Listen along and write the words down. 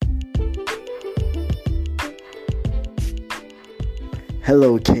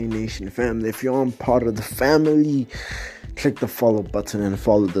Hello, K Nation family. If you aren't part of the family, click the follow button and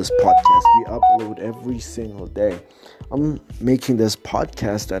follow this podcast. We upload every single day. I'm making this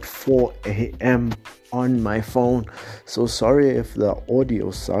podcast at 4 a.m. on my phone, so sorry if the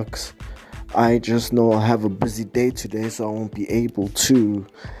audio sucks. I just know I have a busy day today, so I won't be able to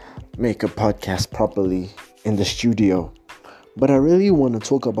make a podcast properly in the studio. But I really want to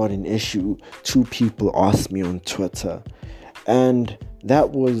talk about an issue two people asked me on Twitter, and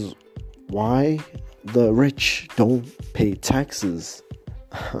that was why the rich don't pay taxes.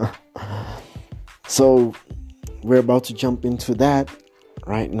 So we're about to jump into that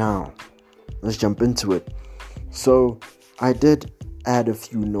right now. Let's jump into it. So I did add a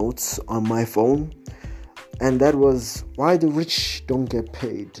few notes on my phone, and that was why the rich don't get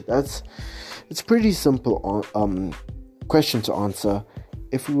paid. It's pretty simple question to answer.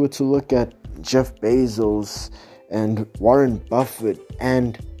 If we were to look at Jeff Bezos and Warren Buffett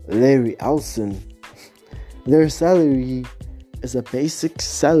and Larry Ellison, their salary is a basic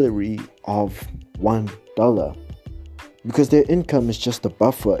salary of $1 because their income is just a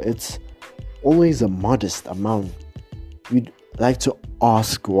buffer. It's always a modest amount. We'd like to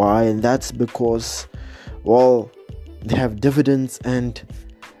ask why, and that's because, well, they have dividends and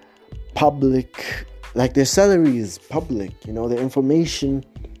public, like their salary is public, their information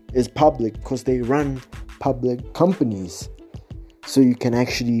is public because they run public companies. So you can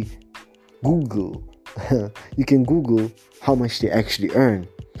actually Google how much they actually earn,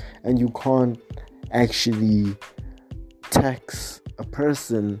 and you can't actually tax a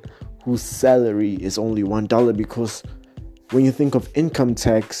person whose salary is only $1, because when you think of income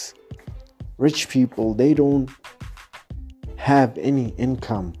tax, rich people, they don't have any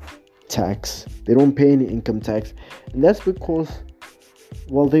income tax. They don't pay any income tax, and that's because,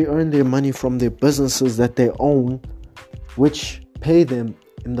 well, they earn their money from their businesses that they own, which pay them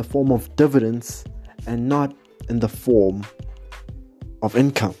in the form of dividends and not in the form of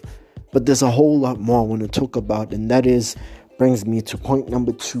income. But there's a whole lot more I want to talk about, and that brings me to point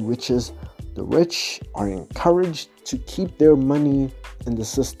number 2, which is the rich are encouraged to keep their money in the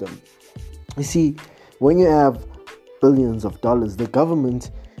system. You see, when you have billions of dollars, the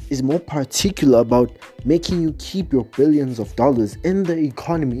government is more particular about making you keep your billions of dollars in the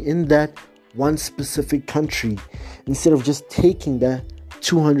economy, in that one specific country, instead of just taking that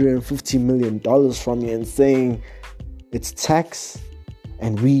 $250 million from you and saying it's tax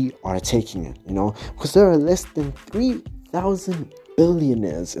and we are taking it, because there are less than 3,000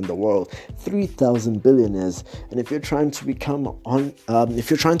 billionaires in the world, 3,000 billionaires. And if you're trying to become a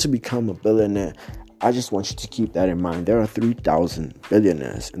billionaire, I just want you to keep that in mind. There are 3,000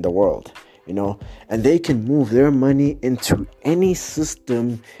 billionaires in the world, and they can move their money into any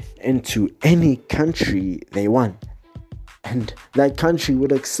system, into any country they want. And that country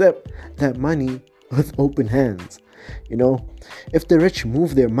would accept that money with open hands. If the rich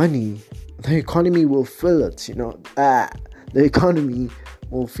move their money, the economy will feel it, the economy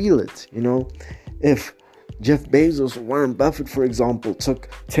will feel it, If Jeff Bezos or Warren Buffett, for example, took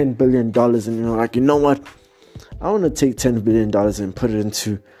 $10 billion and you know what? I want to take $10 billion and put it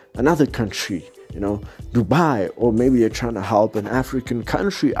into another country, Dubai, or maybe you're trying to help an African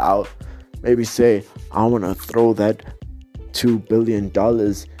country out. Maybe say, I want to throw that $2 billion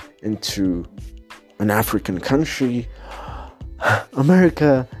into an African country.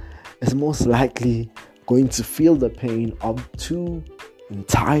 America is most likely going to feel the pain of $2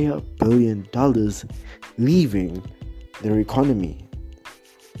 entire billion leaving their economy.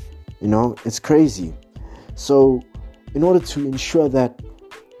 It's crazy. So in order to ensure that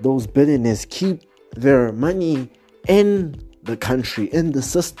those billionaires keep their money in the country, in the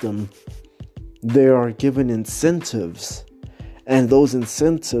system, they are given incentives, and those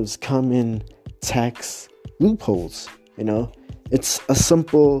incentives come in tax loopholes. It's a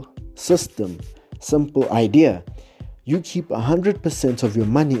simple system, simple idea. You keep 100% of your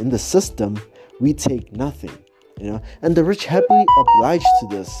money in the system, we take nothing, and the rich happily oblige to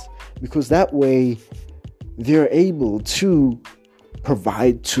this, because that way they're able to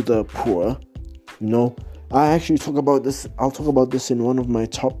provide to the poor. I actually talk about this. I'll talk about this in one of my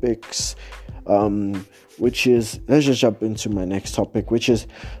topics, which is, let's just jump into my next topic, which is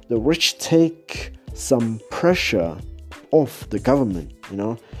the rich take some pressure off the government,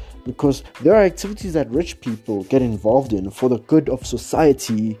 because there are activities that rich people get involved in for the good of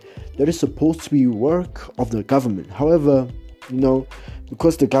society that is supposed to be work of the government. However,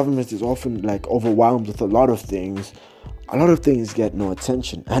 because the government is often overwhelmed with a lot of things get no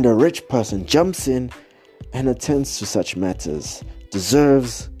attention, and a rich person jumps in and attends to such matters,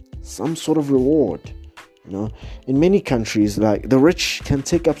 deserves some sort of reward. In many countries, like, the rich can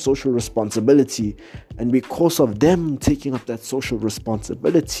take up social responsibility, and because of them taking up that social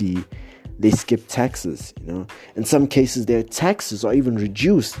responsibility, they skip taxes. In some cases, their taxes are even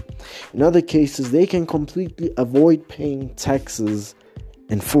reduced. In other cases, they can completely avoid paying taxes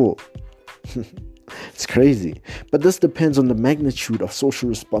in full. It's crazy. But this depends on the magnitude of social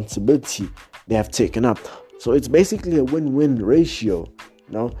responsibility they have taken up. So it's basically a win-win ratio.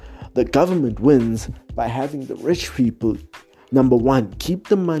 The government wins by having the rich people, number one, keep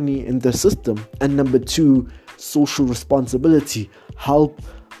the money in the system, and number two, social responsibility, help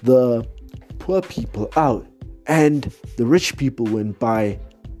the poor people out. And the rich people win by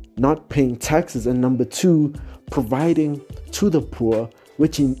not paying taxes, and number two, providing to the poor,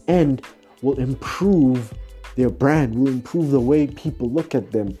 which in end will improve their brand, will improve the way people look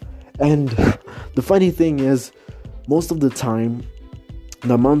at them. And the funny thing is, most of the time,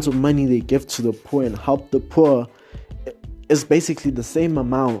 the amount of money they give to the poor and help the poor is basically the same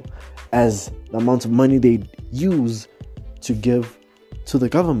amount as the amount of money they use to give to the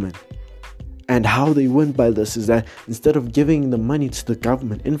government. And how they win by this is that instead of giving the money to the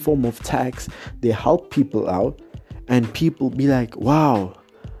government in form of tax, they help people out, and people be like, wow,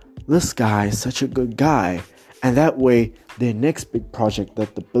 this guy is such a good guy. And that way, their next big project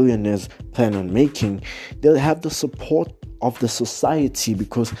that the billionaires plan on making, they'll have the support of the society,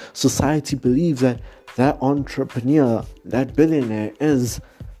 because society believes that entrepreneur, that billionaire, is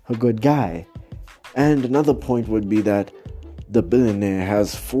a good guy. And another point would be that the billionaire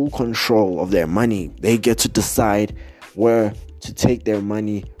has full control of their money. They get to decide where to take their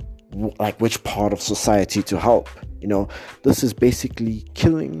money, like which part of society to help. This is basically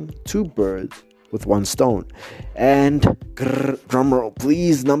killing two birds with one stone. And drumroll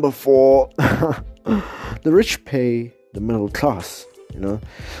please, number 4. The rich pay the middle class.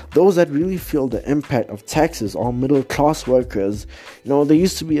 Those that really feel the impact of taxes are middle class workers. There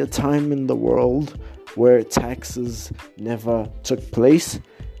used to be a time in the world where taxes never took place,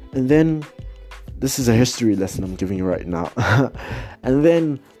 and then this is a history lesson I'm giving you right now. And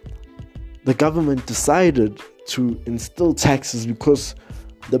then the government decided to instill taxes because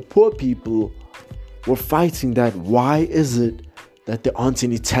the poor people were fighting that. Why is it that there aren't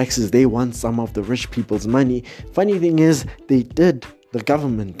any taxes? They want some of the rich people's money. Funny thing is, the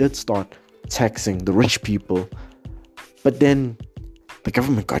government did start taxing the rich people, but then the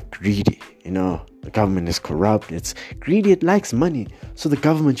government got greedy. The government is corrupt, it's greedy, it likes money. So the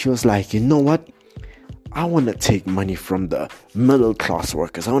government was like, you know what, I want to take money from the middle class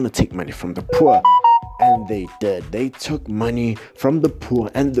workers, I want to take money from the poor. And they did. They took money from the poor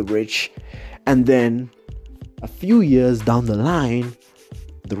and the rich. And then a few years down the line,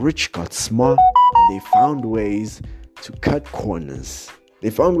 the rich got smart and they found ways to cut corners.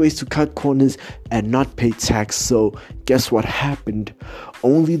 And not pay tax. So guess what happened?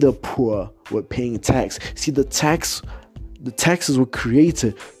 Only the poor were paying tax. See, the taxes were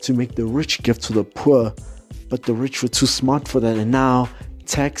created to make the rich give to the poor, but the rich were too smart for that. And now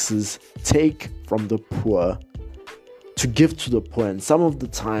taxes take from the poor to give to the poor. And some of the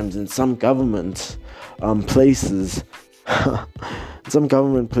times in some government places, the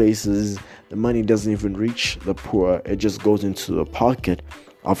money doesn't even reach the poor. It just goes into the pocket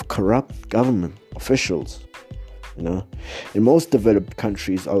of corrupt government officials. In most developed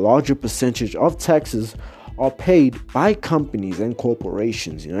countries, a larger percentage of taxes are paid by companies and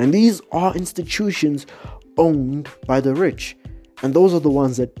corporations. And these are institutions owned by the rich. And those are the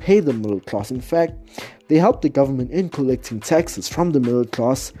ones that pay the middle class. In fact, they help the government in collecting taxes from the middle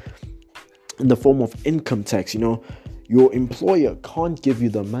class in the form of income tax. Your employer can't give you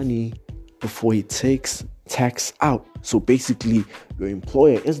the money before he takes tax out. So basically, your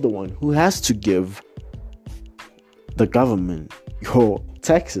employer is the one who has to give the government your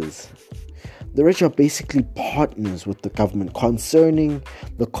taxes. The rich are basically partners with the government concerning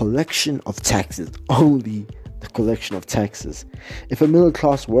the collection of taxes, only the collection of taxes. If a middle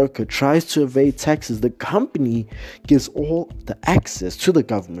class worker tries to evade taxes, the company gives all the access to the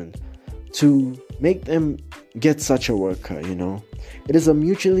government to make them get such a worker. It is a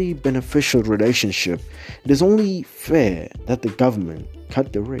mutually beneficial relationship. It is only fair that the government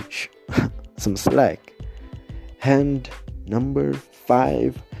cut the rich some slack. And number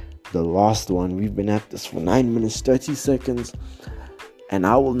 5, the last one. We've been at this for 9 minutes 30 seconds, and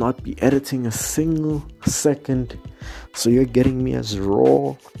I will not be editing a single second, so you're getting me as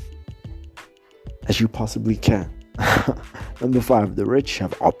raw as you possibly can. Number 5, the rich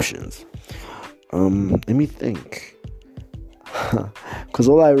have options. Let me think, because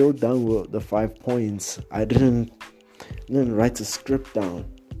all I wrote down were the 5 points. I didn't write a script down.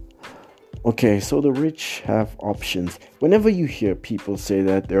 Okay, so the rich have options. Whenever you hear people say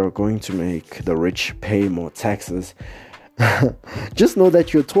that they're going to make the rich pay more taxes, just know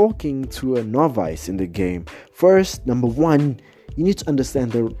that you're talking to a novice in the game. First, number one, you need to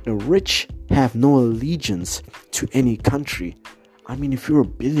understand the rich have no allegiance to any country. I mean, if you're a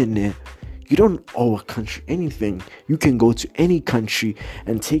billionaire, you don't owe a country anything. You can go to any country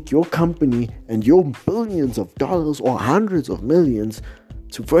and take your company and your billions of dollars or hundreds of millions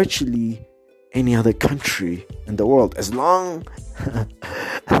to virtually any other country in the world, as long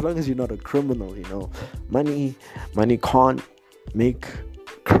as you're not a criminal. Money can't make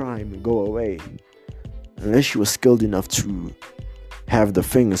crime go away unless you were skilled enough to have the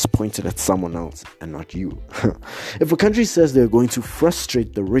fingers pointed at someone else and not you. If a country says they're going to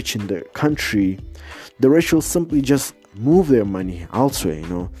frustrate the rich in their country, the rich will simply just move their money elsewhere.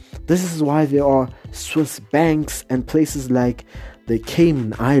 This is why there are Swiss banks and places like the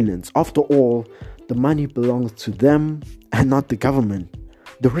Cayman Islands. After all, the money belongs to them and not the government.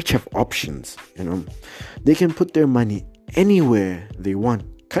 The rich have options. They can put their money anywhere they want.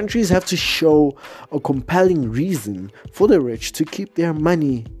 Countries have to show a compelling reason for the rich to keep their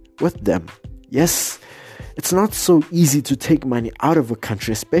money with them. Yes, it's not so easy to take money out of a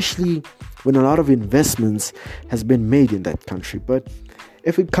country, especially when a lot of investments has been made in that country. But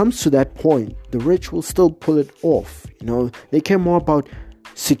if it comes to that point, the rich will still pull it off. They care more about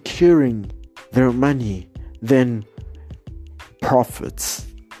securing their money than profits.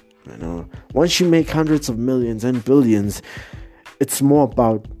 Once you make hundreds of millions and billions, it's more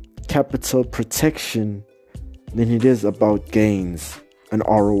about capital protection than it is about gains and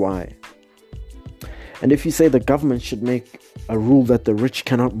ROI. And if you say the government should make a rule that the rich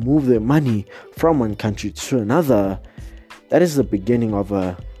cannot move their money from one country to another, that is the beginning of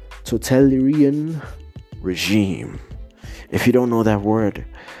a totalitarian regime. If you don't know that word,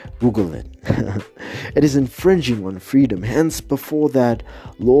 Google it. It is infringing on freedom. Hence, before that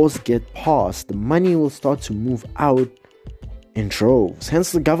laws get passed, the money will start to move out in droves.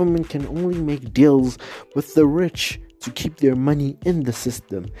 Hence, the government can only make deals with the rich to keep their money in the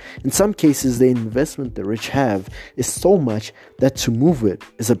system. In some cases, the investment the rich have is so much that to move it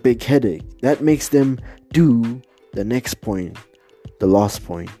is a big headache. That makes them do the next point, the last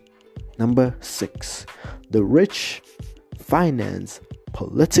point. Number 6, the rich finance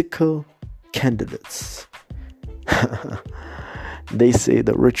political candidates. They say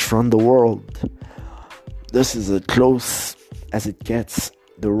the rich run the world. This is as close as it gets.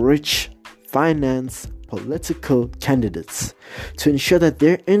 The rich finance political candidates to ensure that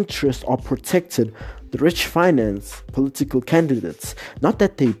their interests are protected. The rich finance political candidates, not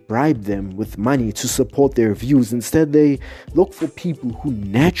that they bribe them with money to support their views. Instead, they look for people who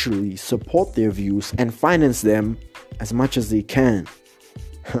naturally support their views and finance them as much as they can.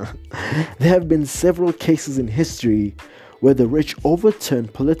 There have been several cases in history where the rich overturn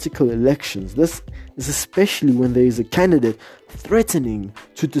political elections. This is especially when there is a candidate threatening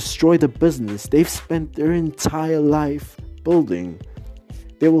to destroy the business they've spent their entire life building.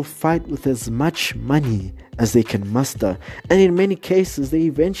 They will fight with as much money as they can muster, and in many cases they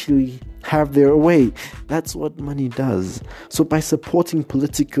eventually have their way. That's what money does. So by supporting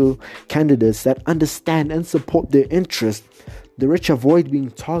political candidates that understand and support their interests, the rich avoid being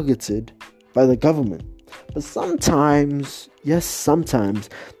targeted by the government. But sometimes,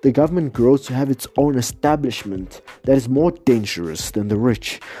 the government grows to have its own establishment that is more dangerous than the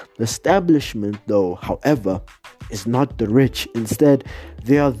rich. The establishment, though, however, is not the rich. Instead,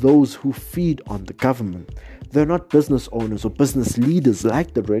 they are those who feed on the government. They're not business owners or business leaders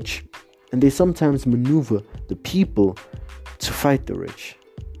like the rich, and they sometimes maneuver the people to fight the rich.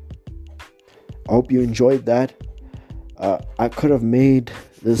 I hope you enjoyed that. I could have made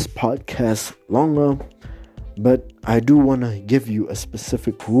this podcast longer, but I do want to give you a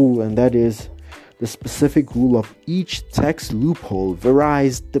specific rule, and that is the specific rule of each tax loophole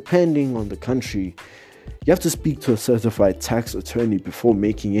varies depending on the country. You have to speak to a certified tax attorney before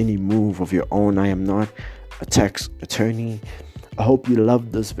making any move of your own. I am not a tax attorney. I hope you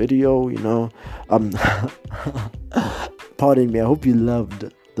loved this video, pardon me, I hope you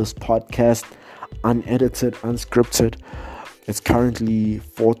loved this podcast, unedited, unscripted. It's currently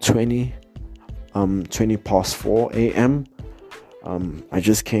 4:20, 20 past 4 a.m. I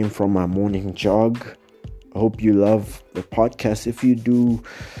just came from my morning jog. I hope you love the podcast. If you do,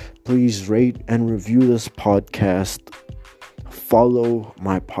 please rate and review this podcast. Follow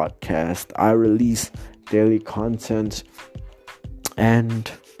my podcast. I release daily content. And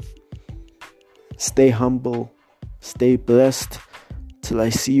stay humble, stay blessed. Till I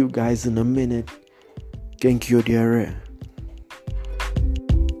see you guys in a minute. Thank you, dear.